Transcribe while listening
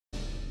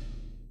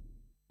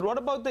What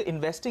about the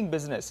investing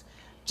business?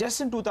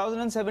 Just in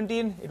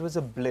 2017, it was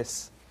a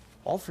bliss.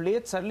 Of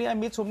late, suddenly I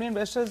meet so many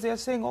investors, they are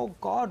saying, oh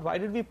God, why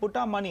did we put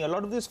our money? A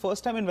lot of these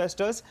first-time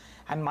investors,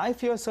 and my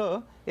fear,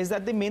 sir, is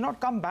that they may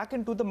not come back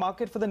into the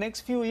market for the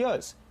next few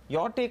years.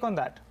 Your take on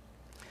that?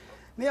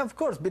 Yeah, of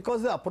course,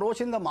 because the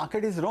approach in the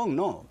market is wrong.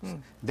 No,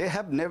 they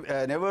have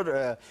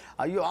never.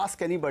 You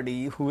ask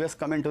anybody who has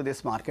come into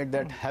this market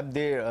that have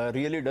they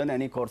really done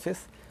any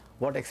courses?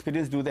 What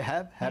experience do they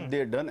have? Have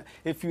they done?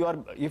 If you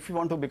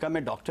want to become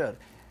a doctor,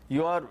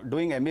 you are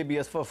doing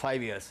MBBS for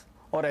 5 years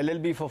or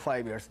LLB for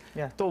 5 years.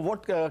 Yeah. So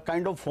what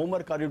kind of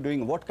homework are you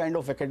doing? What kind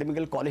of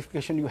academical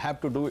qualification you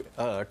have to do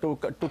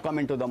to come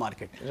into the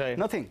market? Right.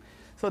 Nothing.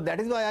 So that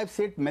is why I've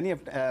said many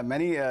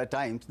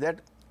times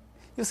that,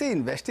 you see,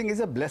 investing is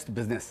a blessed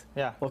business.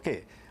 Yeah.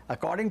 Okay.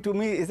 According to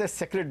me, it's a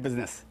sacred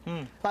business.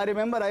 I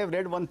remember I have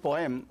read one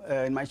poem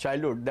in my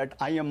childhood that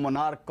I am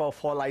monarch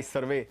of all I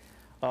survey.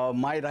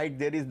 My right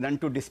there is none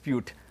to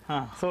dispute.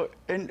 So,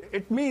 and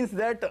it means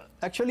that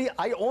actually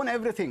I own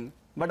everything,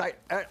 but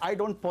I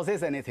don't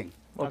possess anything.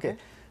 Okay.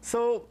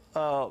 So,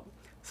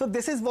 so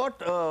this is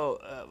what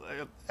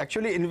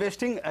actually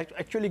investing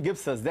actually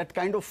gives us, that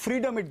kind of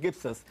freedom it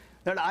gives us,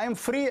 that I am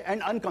free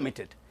and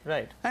uncommitted.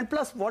 Right. And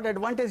plus, what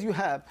advantage you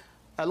have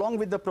along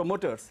with the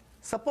promoters.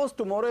 Suppose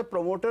tomorrow a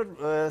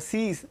promoter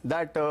sees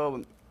that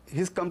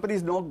his company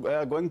is not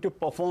going to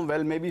perform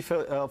well, maybe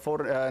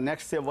for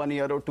next, say, 1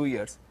 year or 2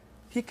 years.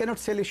 He cannot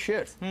sell his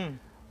shares.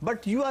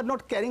 But you are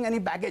not carrying any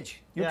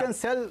baggage. You can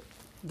sell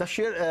the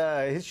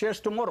his shares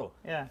tomorrow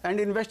and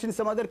invest in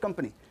some other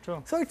company.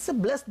 True. So it's a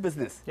blessed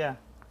business. Yeah.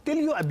 Till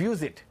you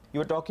abuse it. You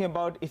were talking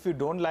about if you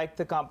don't like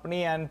the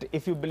company and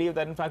if you believe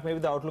that in fact maybe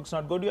the outlook's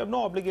not good, you have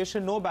no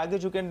obligation, no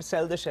baggage, you can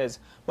sell the shares.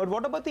 But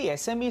what about the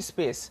SME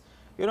space?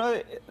 You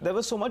know, there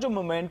was so much of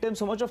momentum,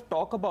 so much of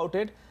talk about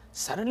it.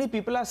 Suddenly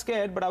people are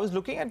scared, but I was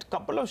looking at a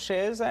couple of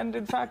shares and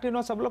in fact, you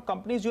know, some of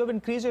companies, you have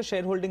increased your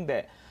shareholding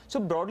there. So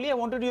broadly, I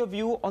wanted your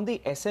view on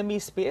the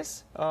SME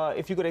space.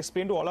 If you could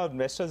explain to all our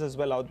investors as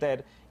well out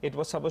there, it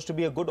was supposed to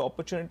be a good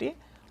opportunity.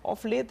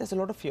 Of late, there's a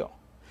lot of fear.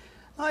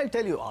 I'll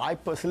tell you, I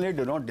personally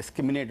do not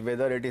discriminate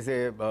whether it is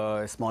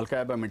a small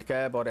cap or mid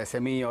cap or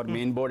SME or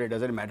main board. It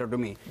doesn't matter to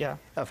me. Yeah.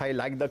 If I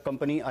like the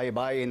company, I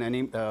buy in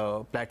any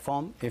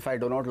platform. If I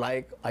do not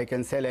like, I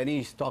can sell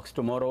any stocks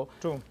tomorrow.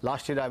 True.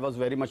 Last year, I was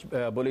very much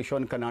bullish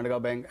on Karnataka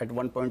Bank. At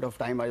one point of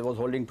time, I was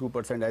holding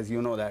 2%, as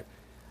you know that.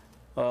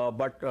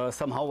 But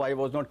somehow I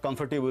was not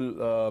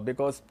comfortable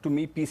because to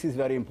me, peace is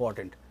very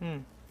important.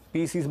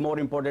 Peace is more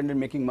important than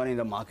making money in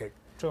the market.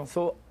 True.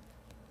 So,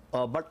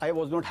 but I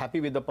was not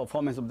happy with the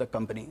performance of the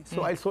company.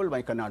 So I sold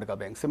my Karnataka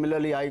Bank.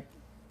 Similarly, I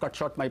cut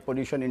short my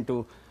position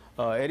into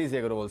Aries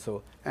Agro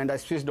also. And I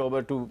switched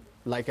over to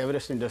like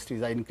Everest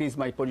Industries. I increased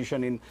my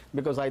position in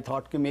because I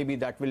thought maybe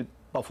that will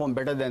perform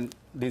better than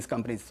these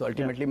companies. So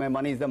ultimately, my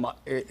money is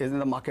in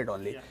the market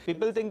only. Yeah.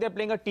 People think they're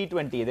playing a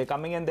T20. They're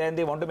coming in there and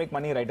they want to make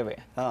money right away.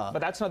 But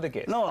that's not the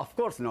case. No, of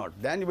course not.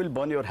 Then you will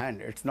burn your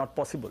hand. It's not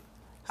possible.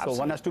 So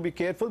one has to be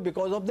careful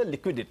because of the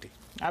liquidity.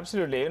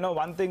 Absolutely. You know,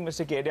 one thing,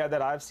 Mr. Kedia,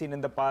 that I've seen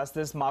in the past,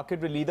 this market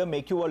will either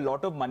make you a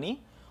lot of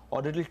money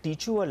or it will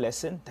teach you a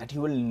lesson that you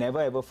will never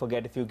ever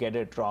forget if you get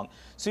it wrong.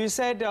 So you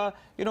said,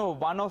 you know,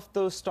 one of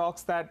those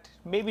stocks that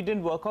maybe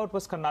didn't work out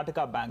was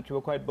Karnataka Bank. You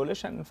were quite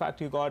bullish and in fact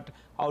you got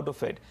out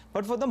of it.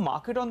 But for the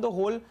market on the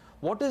whole,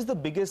 what is the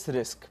biggest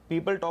risk?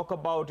 People talk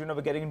about, you know,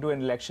 we're getting into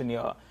an election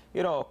year.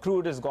 You know,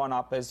 crude has gone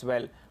up as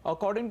well.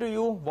 According to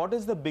you, what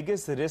is the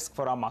biggest risk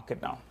for our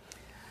market now?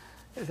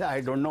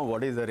 I don't know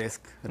what is the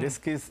risk.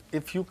 Risk is,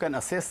 if you can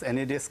assess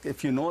any risk,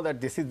 if you know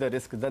that this is the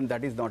risk, then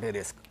that is not a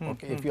risk.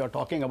 Okay. If you are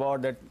talking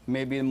about that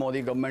maybe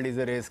Modi government is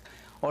a risk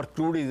or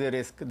crude is a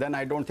risk, then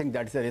I don't think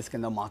that's a risk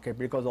in the market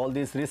because all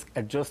these risks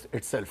adjust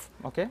itself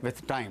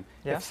with time.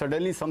 Yeah. If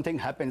suddenly something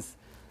happens,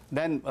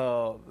 then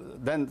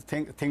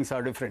things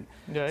are different.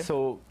 Right.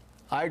 So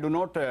I do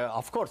not,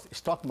 of course,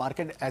 stock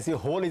market as a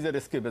whole is a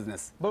risky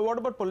business. But what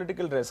about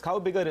political risk? How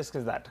big a risk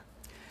is that?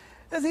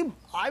 See,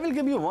 I will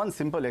give you one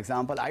simple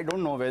example. I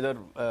don't know whether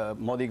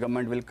Modi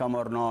government will come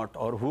or not,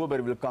 or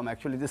whoever will come.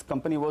 Actually, this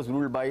company was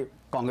ruled by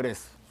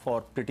Congress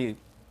for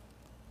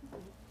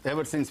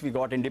ever since we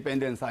got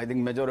independence. I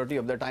think majority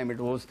of the time it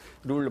was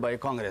ruled by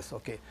Congress.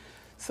 Okay.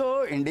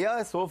 So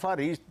India so far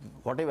reached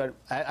whatever,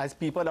 as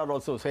people are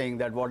also saying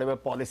that whatever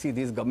policy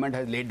this government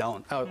has laid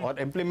down or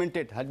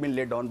implemented has been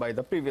laid down by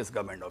the previous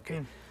government.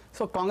 Okay.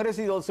 So Congress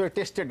is also a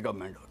tested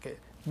government. Okay.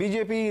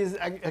 BJP is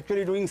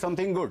actually doing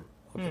something good.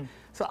 Okay.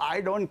 So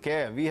I don't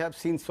care. We have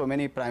seen so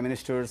many prime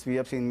ministers. We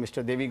have seen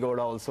Mr. Devi Gowda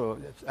also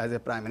as a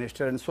prime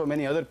minister and so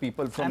many other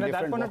people from different walks of life. And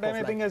at that point of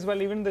time, I think as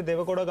well, even the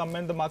Devi Gowda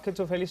government, the markets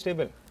were fairly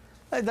stable.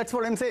 That's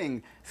what I'm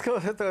saying. So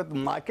the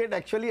market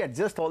actually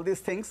adjusts all these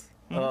things.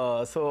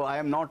 So I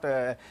am not,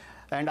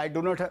 and I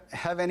do not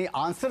have any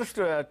answers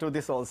to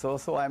this also.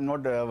 So I am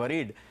not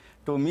worried.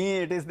 To me,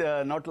 it is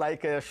not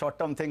like a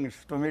short-term thing.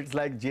 To me, it's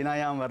like Jina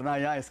ya marna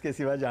ya, iske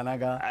siva jana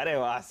ka. Arey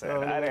wah, sir.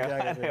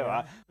 Arey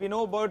wah. We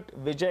know about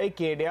VIjay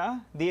Kedia,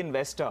 the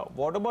investor.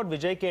 What about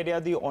VIjay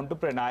Kedia, the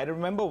entrepreneur? I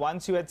remember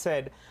once you had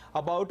said,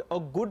 about a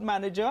good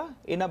manager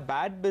in a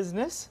bad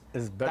business.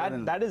 Is better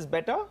That is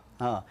better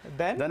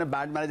than a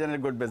bad manager in a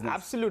good business.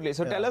 Absolutely.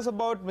 So tell us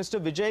about Mr.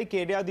 VIjay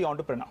Kedia, the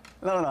entrepreneur.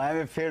 No, I'm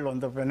a failed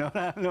entrepreneur.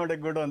 I'm not a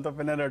good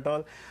entrepreneur at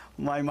all.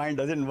 My mind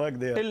doesn't work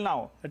there. Till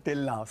now? Till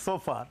now, so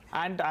far.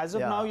 And as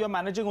of now, you're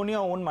managing only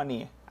your own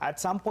money. At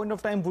some point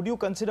of time, would you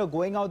consider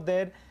going out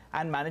there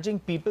and managing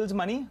people's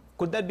money?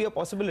 Could that be a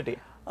possibility?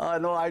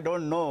 No, I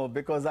don't know,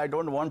 because I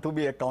don't want to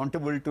be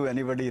accountable to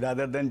anybody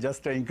rather than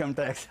just income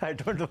tax. I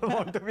don't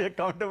want to be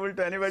accountable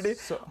to anybody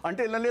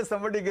until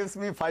somebody gives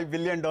me $5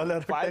 billion.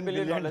 $5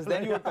 billion,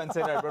 then you would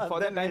consider it. But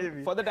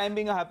for the time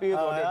being, you're happy with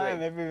what you're doing. I'm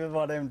happy with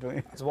what I'm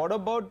doing. So what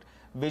about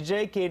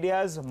VIjay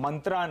Kedia's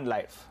mantra in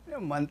life?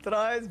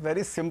 Mantra is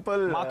very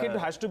simple. Market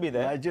has to be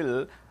there.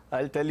 Nigel,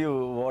 I'll tell you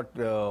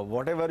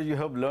whatever you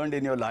have learned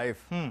in your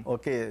life,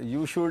 okay,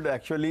 you should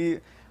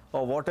actually,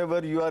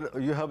 whatever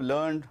you have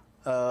learned,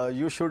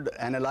 you should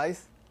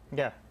analyze,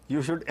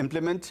 you should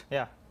implement,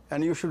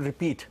 and you should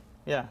repeat.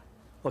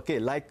 Okay,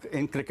 like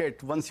in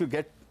cricket, once you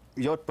get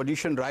your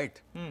position right,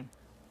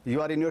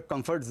 you are in your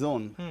comfort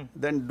zone,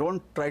 then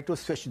don't try to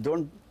switch,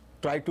 don't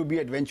try to be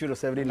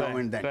adventurous every now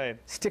and then.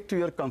 Stick to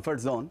your comfort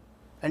zone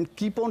and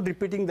keep on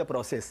repeating the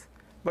process,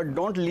 but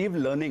don't leave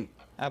learning.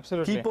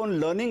 Absolutely. Keep on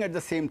learning at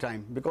the same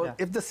time, because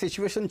if the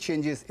situation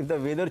changes, if the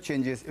weather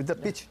changes, if the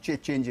pitch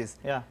changes,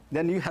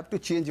 then you have to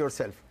change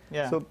yourself.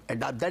 So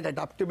that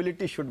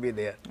adaptability should be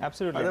there.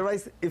 Absolutely.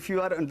 Otherwise, if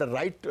you are on the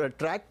right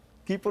track,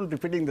 keep on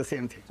repeating the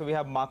same thing. So we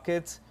have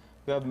markets,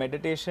 we have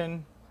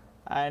meditation,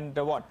 and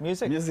what?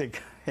 Music. Music.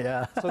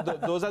 Yeah. So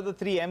those are the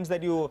 3 M's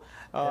that your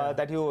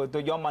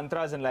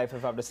mantras in life,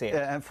 if I have to say.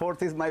 And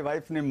 4th is my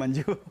wife named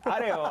Manju.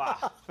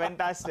 Wow,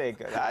 fantastic.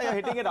 You're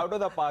hitting it out of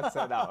the park,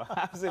 sir, now.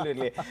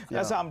 Absolutely.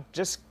 So I'm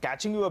just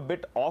catching you a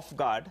bit off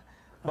guard.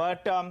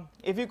 But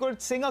if you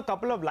could sing a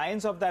couple of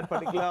lines of that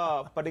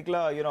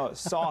particular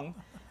song,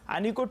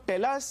 and you could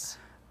tell us,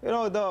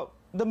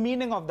 the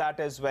meaning of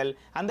that as well.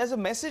 And there's a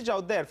message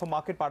out there for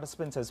market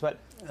participants as well.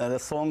 The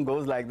song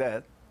goes like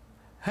that.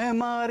 है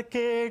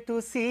market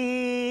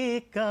उसी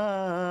का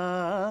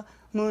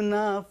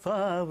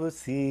मुनाफा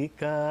उसी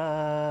का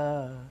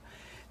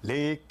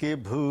लेके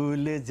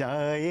भूल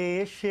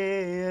जाए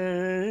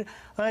share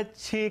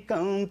अच्छी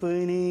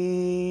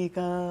कंपनी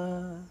का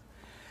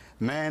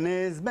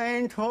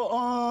मैनेजमेंट हो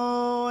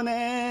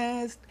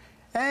ऑनेस्ट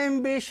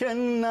एम्बिशन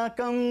ना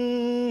कम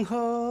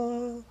हो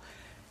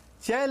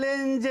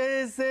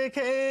चैलेंजेस से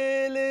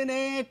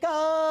खेलने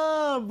का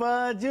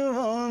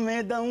बाजुओं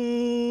में दम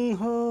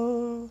हो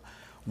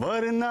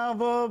वरना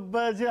वो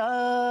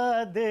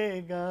बजा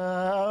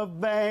देगा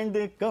बैंड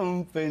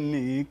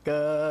कंपनी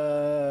का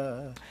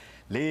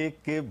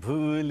लेके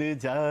भूल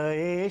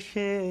जाए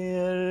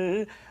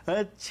शेयर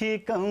अच्छी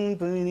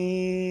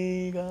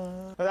कंपनी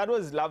का. That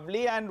was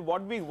lovely, and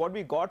what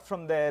we got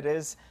from there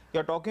is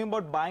you're talking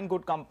about buying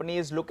good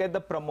companies, look at the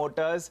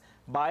promoters,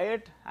 buy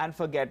it and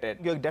forget it.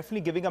 You're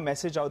definitely giving a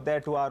message out there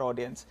to our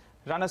audience.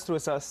 Run us through,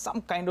 sir,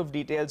 some kind of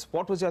details.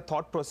 What was your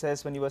thought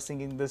process when you were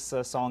singing this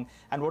song,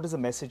 and what is the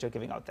message you're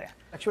giving out there?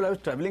 Actually, I was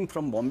traveling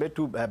from Bombay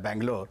to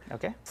Bangalore.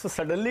 Okay. So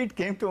suddenly it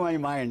came to my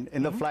mind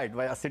in the flight,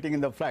 while sitting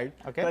in the flight.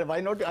 Okay. Well, why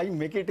not I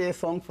make it a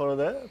song for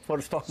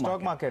stock market?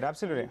 Stock market,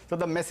 absolutely. So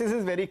the message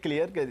is very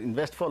clear: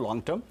 invest for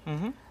long term,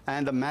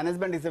 and the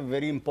management is a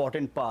very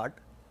important part.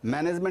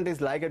 Management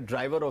is like a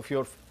driver of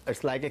your,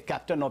 it's like a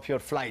captain of your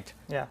flight.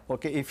 Yeah.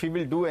 Okay, if he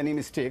will do any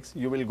mistakes,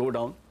 you will go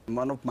down.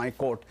 One of my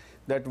quote,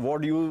 that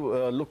what you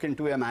look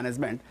into a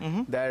management,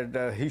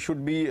 that he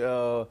should be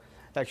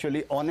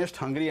actually honest,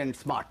 hungry and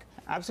smart.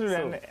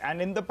 Absolutely. So,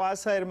 and in the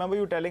past, I remember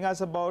you telling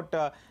us about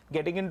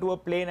getting into a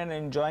plane and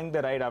enjoying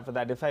the ride after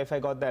that, if I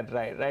got that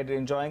right,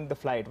 enjoying the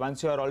flight.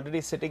 Once you are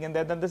already sitting in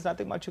there, then there's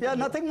nothing much you can do.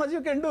 Yeah, nothing much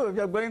you can do. If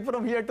you're going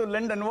from here to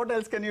London, what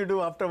else can you do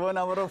after 1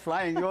 hour of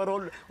flying? You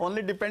are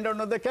only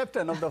dependent on the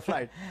captain of the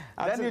flight.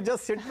 Then you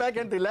just sit back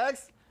and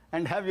relax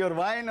and have your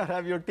wine or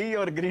have your tea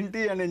or green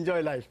tea and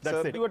enjoy life.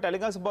 That's it. You were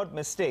telling us about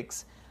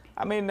mistakes.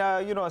 I mean,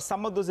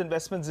 some of those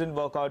investments didn't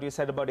work out. You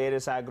said about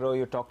Ares Agro,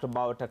 you talked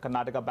about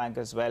Karnataka Bank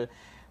as well.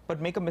 But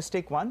make a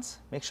mistake once,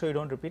 make sure you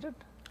don't repeat it.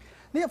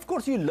 Yeah, of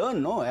course, you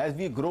learn, no? As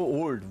we grow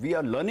old, we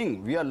are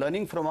learning. We are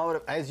learning from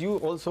our, as you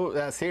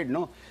also said,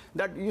 no?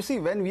 That you see,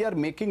 when we are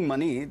making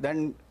money,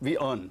 then we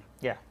earn.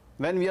 Yeah.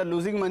 When we are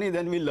losing money,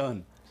 then we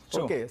learn.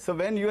 True. Okay, so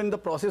when you're in the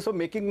process of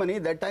making money,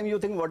 that time you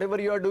think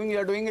whatever you are doing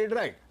it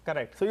right.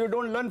 Correct. So you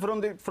don't learn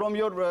from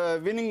your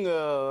winning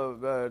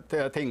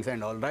things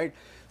and all, right?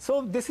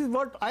 So this is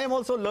what I am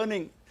also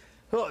learning.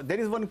 So there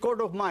is one quote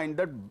of mine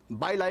that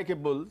buy like a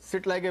bull,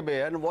 sit like a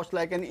bear, and watch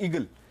like an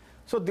eagle.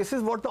 So this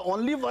is what the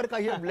only work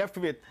I have left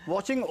with,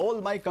 watching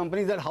all my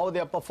companies and how they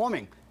are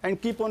performing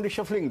and keep on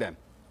reshuffling them.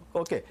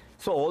 Okay,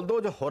 so although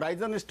the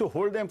horizon is to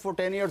hold them for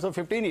 10 years or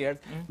 15 years,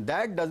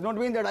 that does not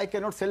mean that I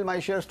cannot sell my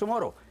shares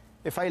tomorrow.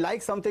 If I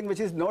like something which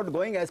is not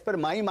going as per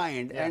my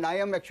mind and I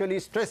am actually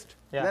stressed,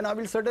 then I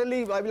will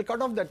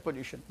cut off that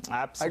position.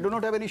 Absolutely. I do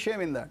not have any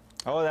shame in that.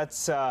 Oh,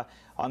 that's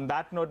on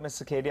that note,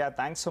 Mr. Kedia,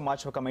 thanks so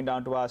much for coming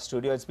down to our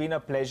studio. It's been a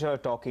pleasure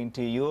talking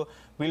to you.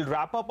 We'll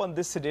wrap up on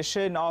this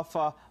edition of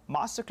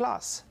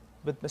Masterclass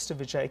with Mr.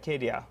 VIjay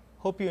Kedia.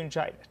 Hope you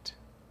enjoyed it.